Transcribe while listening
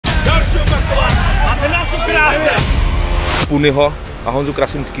Puniho a Honzu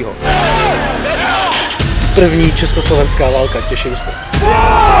Krasinského. První československá válka, těším se.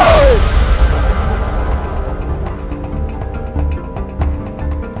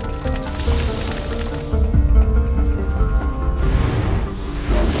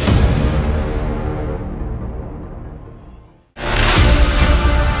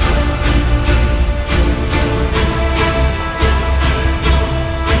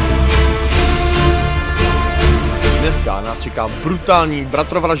 Dneska nás čeká brutální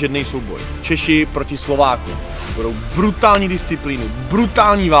bratrovražedný souboj. Češi proti Slovákům. Budou brutální disciplíny,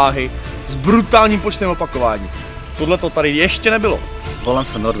 brutální váhy s brutálním počtem opakování. Tohle to tady ještě nebylo. Volám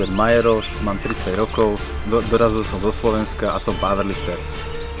sa Norbert Majeroš, mám 30 rokov, dorazil som zo Slovenska a som powerlifter.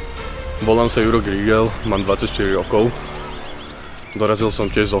 Volám sa Juro Grigel, mám 24 rokov. Dorazil som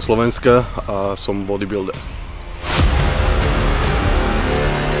tiež zo Slovenska a som bodybuilder.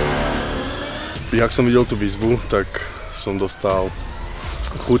 Jak som videl tú výzvu, tak som dostal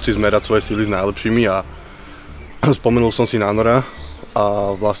chuť si zmerať svoje síly s najlepšími a spomenul som si na Nora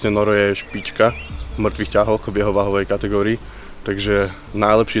a vlastne Noro je špička v mŕtvych ťahoch v jeho váhovej kategórii, takže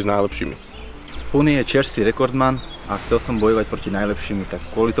najlepší s najlepšími. Puni je čerstvý rekordman a chcel som bojovať proti najlepšími, tak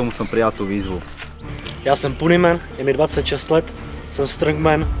kvôli tomu som prijal tú výzvu. Já jsem PUNIMAN, je mi 26 let, jsem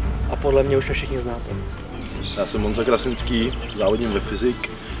strongman a podle mě už mě všichni znáte. Já jsem Honza Krasinský, závodím ve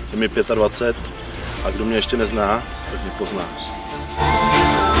fyzik, je mi 25 a kdo mě ještě nezná, tak mě pozná.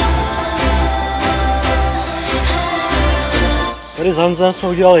 Tady s Honzem jsme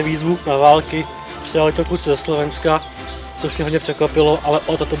udělali výzvu na války, přijali to kluci ze Slovenska, což mě hodně překvapilo, ale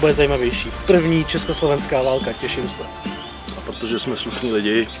o to bude zajímavější. První československá válka, těším se. A protože jsme slušní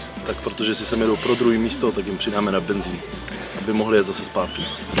lidi, tak protože si sem jedou pro druhé místo, tak jim přidáme na benzín, aby mohli jet zase zpátky.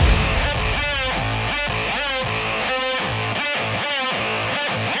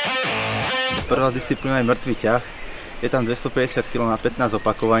 Prvá disciplína je mŕtvý ťah, je tam 250 kg na 15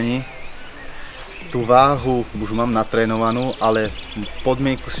 opakovaní. Tú váhu už mám natrénovanú, ale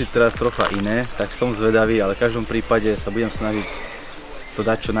podmienku si teraz trocha iné, tak som zvedavý, ale v každom prípade sa budem snažiť to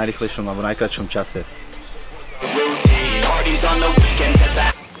dať čo najrychlejšom alebo najkratšom čase.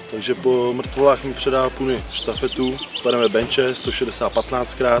 Takže po mrtvolách mi předá Puni štafetu, bereme benche 160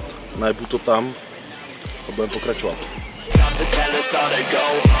 15krát, najebu to tam a budeme pokračovat.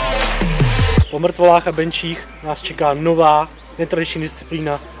 Po mrtvolách a benčích nás čeká nová netradiční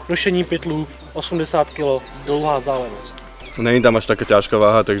disciplína nošení pytlů, 80 kg, dlouhá vzdálenost. Není tam až taká ťažká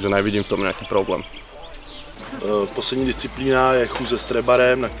váha, takže nevidím v tom nějaký problém. Poslední disciplína je chůze s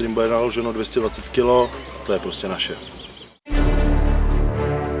trebarem, na kterým bude naloženo 220 kg, to je prostě naše.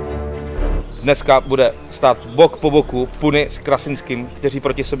 Dneska bude stát bok po boku Puni s Krasinským, kteří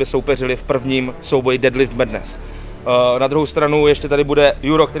proti sobě soupeřili v prvním souboji Deadlift Madness. Na druhou stranu ještě tady bude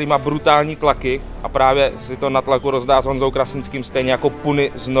Juro, který má brutální tlaky a právě si to na tlaku rozdá s Honzou Krasinským, stejně jako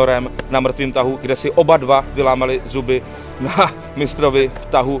Puni s Norem na mrtvým tahu, kde si oba dva vylámali zuby na mistrovi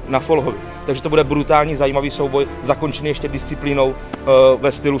tahu na Folhovi. Takže to bude brutální, zajímavý souboj, zakončený ještě disciplínou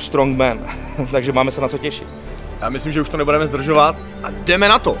ve stylu strongman. Takže máme se na co těšit. Já myslím, že už to nebudeme zdržovat a jdeme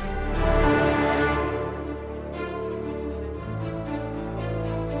na to!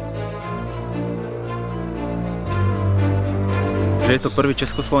 Že je to prvý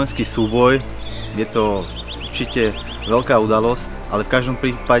československý súboj, je to určite veľká udalosť, ale v každom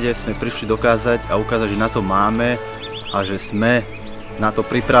prípade sme prišli dokázať a ukázať, že na to máme a že sme na to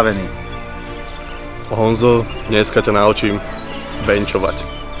pripravení. Honzo, dneska ťa naučím benchovať.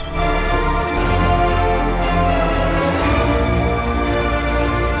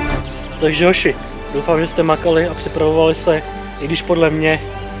 Takže hoši, doufám, že jste makali a připravovali se, i když podle mě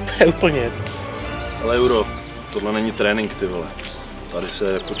to je úplně jedno. Ale Juro, tohle není trénink, ty vole. Tady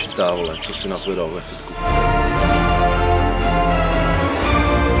se počítá, vole, co si nazvedal ve fitku.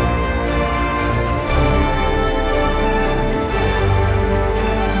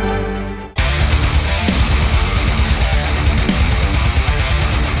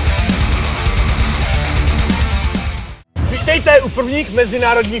 Vítejte u prvních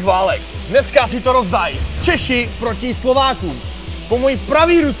mezinárodních válek. Dneska si to rozdají Češi proti Slovákům. Po mojí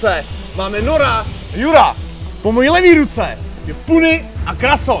pravé ruce máme Nora, Jura. Po mojí levé ruce je Puni a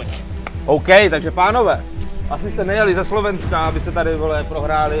Krasoň. OK, takže pánové, asi jste nejeli ze Slovenska, abyste tady, vole,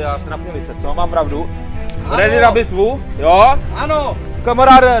 prohráli a strapnili se, co? Mám pravdu? Ano. Ready na bitvu? Jo? Ano.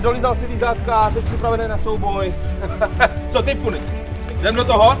 Kamaráde, dolízal si lízátka, jsi připravený na souboj. Co ty, Puni? Jdem do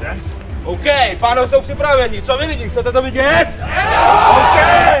toho? OK, pánové jsou připraveni, co vy lidi, chcete to vidět? OK,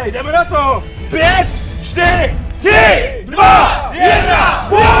 jdeme na to! 5, 4, 3, 2, 1,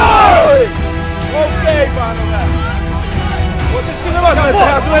 boj! OK, pánové. Pojďte spinovat, ale se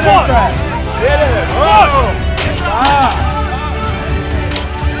já zvedejte. Jedeme,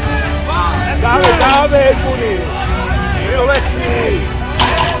 Dáme, Puni! Jo, lehčí!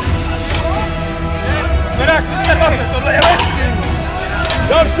 Merák, 320, tohle je lehčí!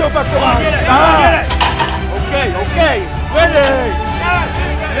 Další opakování! OK, vedej!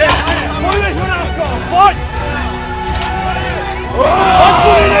 Pojďeš, Honáško, pojď! Pojď,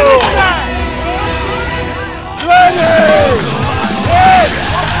 Puni, nevyšle! Vedej!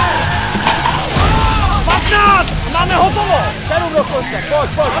 15! Máme hotovo! 7 do konce, pojď!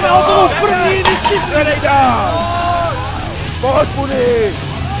 Máme hotovo v první disciplíně! Vedej dál! Pojď, Puni!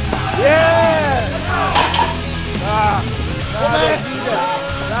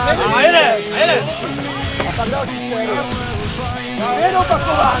 A jede! A pak další čtyři. Jen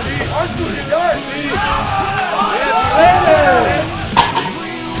opakování.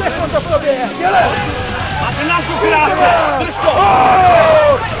 Všechno to v tobě je. Dělej. Máte nášku krásně. Drž to.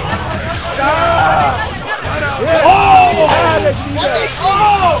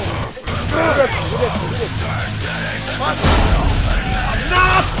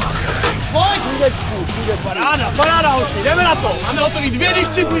 Paráda, hoši, jdeme na to. Máme hotový 2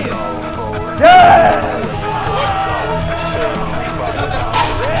 disciplíny.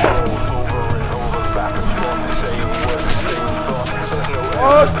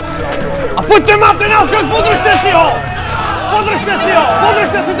 A pojďte, máte náskok, podržte si ho!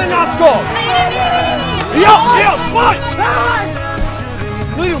 Podržte si ten náskok! Jo, pojď!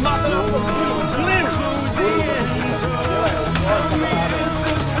 Klidu, máte náskok, klidu!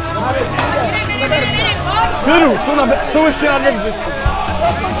 Klidu, jsou ještě na 2 disciplíny.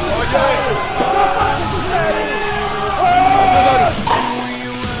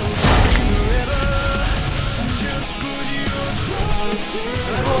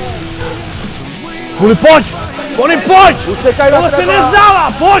 Puni, pojď! Tohle se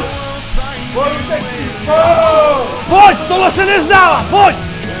nezdává, pojď! Pojď, tohle se nezdává, pojď!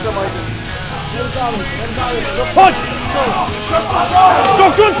 Pojď!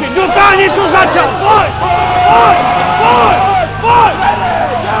 Dokončit, dotáhni, co začal, pojď!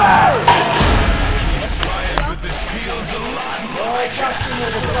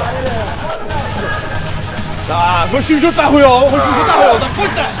 Tak, hoši už dotahujou, tak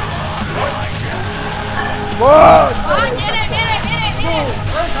pojďte!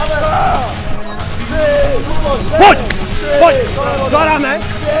 Pojď! Zadáme!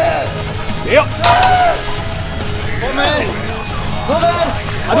 Jo!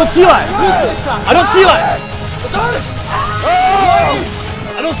 A do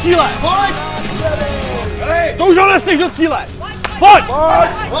cíle! To už ho neseš do cíle! Pojď!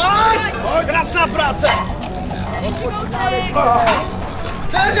 Krásná práce!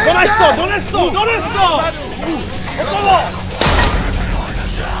 Dones to! Hotovo!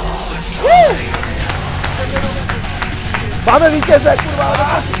 Máme vítěze, kurva,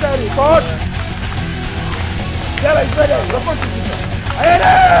 dokončí sérii, pojď! Dělej, zvedej, dokončí to! A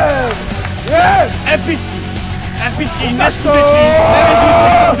jedem! Epický, neskutečný, nevěřili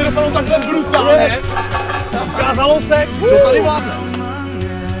jsme, že dopadnou takhle brutálně. Ukázalo se, kdo tady vládne.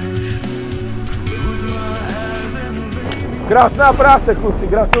 Krásná práce, kluci,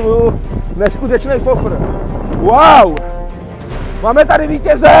 gratuluju, neskutečný fofr. Wow! Máme tady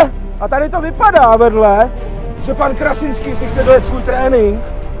vítěze a tady to vypadá vedle, že pan Krasinský si chce dojet svůj trénink.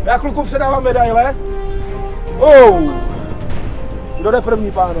 Já klukům předávám medaile. Kdo jde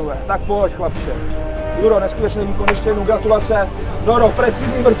první, pánové? Tak pojď, chlapče. Juro, neskutečný výkon, ještě jednou gratulace. Noro,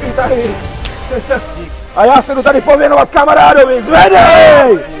 precizní mrtvý tahy. A já se jdu tady pověnovat kamarádovi,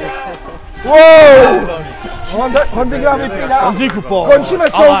 zvedej! Honzik nám vypíná.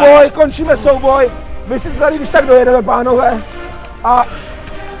 Končíme souboj. My si to tady když tak dojedeme, pánové. A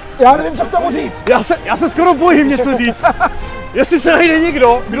já nevím, co k tomu říct. Já se skoro bojím něco říct. Jestli se najde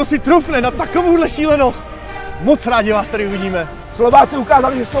někdo, kdo si trufne na takovouhle šílenost, moc rádi vás tady uvidíme. Slováci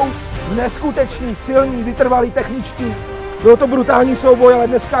ukázali, že jsou neskuteční, silní, vytrvalí, techničtí. Bylo to brutální souboj, ale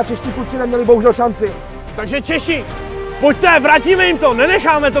dneska čeští kluci neměli bohužel šanci. Takže Češi, pojďte, vrátíme jim to,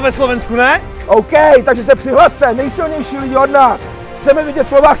 nenecháme to ve Slovensku, ne? OK, takže se přihlaste, nejsilnější lidi od nás. Chceme vidět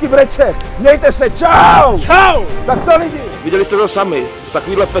Slováky brečet. Mějte se, čau! Čau! Tak co lidi? Viděli jste to sami,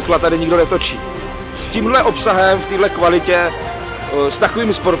 takovýhle pekla tady nikdo netočí. S tímhle obsahem, v téhle kvalitě, s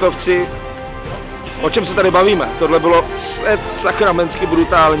takovými sportovci, o čem se tady bavíme. Tohle bylo sakramensky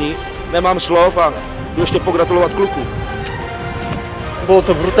brutální, nemám slov a jdu ještě pogratulovat klukům. Bolo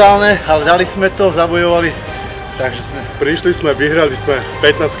to brutálne, ale dali sme to, zabojovali, takže sme... Prišli sme, vyhrali sme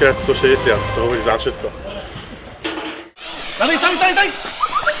 15x160, to hovorí za všetko. Tady!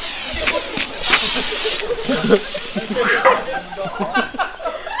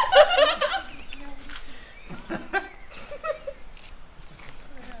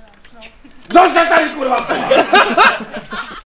 Kdo se tady kurva sem?